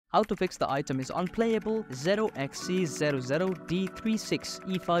How to fix the item is Unplayable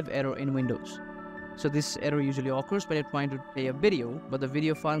 0xc00d36c4 error in Windows. So this error usually occurs when you're trying to play a video, but the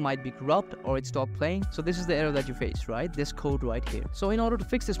video file might be corrupt or it stopped playing. So this is the error that you face, right? This code right here. So in order to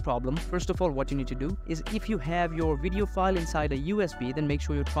fix this problem, first of all, what you need to do is if you have your video file inside a USB, then make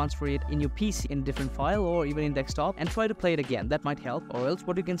sure you transfer it in your PC in a different file or even in desktop and try to play it again. That might help. Or else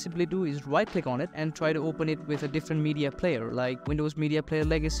what you can simply do is right click on it and try to open it with a different media player like Windows Media Player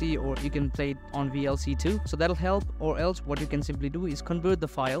Legacy, or you can play it on VLC too. So that'll help. Or else what you can simply do is convert the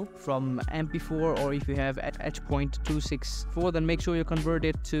file from MP4, or if you have at H.264, then make sure you convert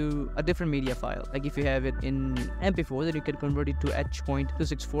it to a different media file. Like if you have it in MP4, then you can convert it to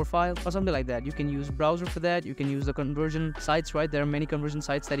H.264 file or something like that. You can use browser for that. You can use the conversion sites, right? There are many conversion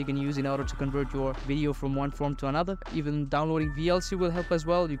sites that you can use in order to convert your video from one form to another. Even downloading VLC will help as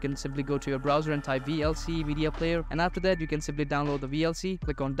well. You can simply go to your browser and type VLC media player, and after that you can simply download the VLC.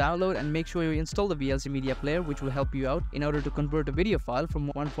 Click on download and make sure you install the VLC media player, which will help you out in order to convert a video file from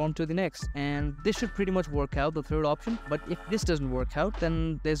one form to the next. And this should pretty much work out, the third option. But if this doesn't work out,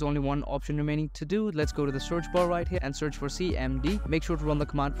 then there's only one option remaining to do. Let's go to the search bar right here and search for CMD. Make sure to run the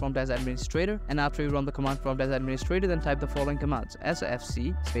command prompt as administrator, and after you run the command prompt as administrator, then type the following commands: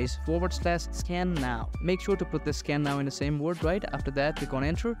 sfc /scan now. Make sure to put the scan now in the same word, right? After that, click on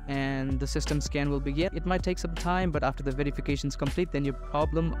enter and the system scan will begin. It might take some time, but after the verification is complete, then your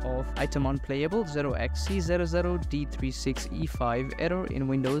problem of item unplayable 0xc00d36c4 error in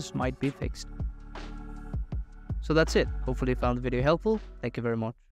Windows might be fixed. So that's it. Hopefully you found the video helpful. Thank you very much.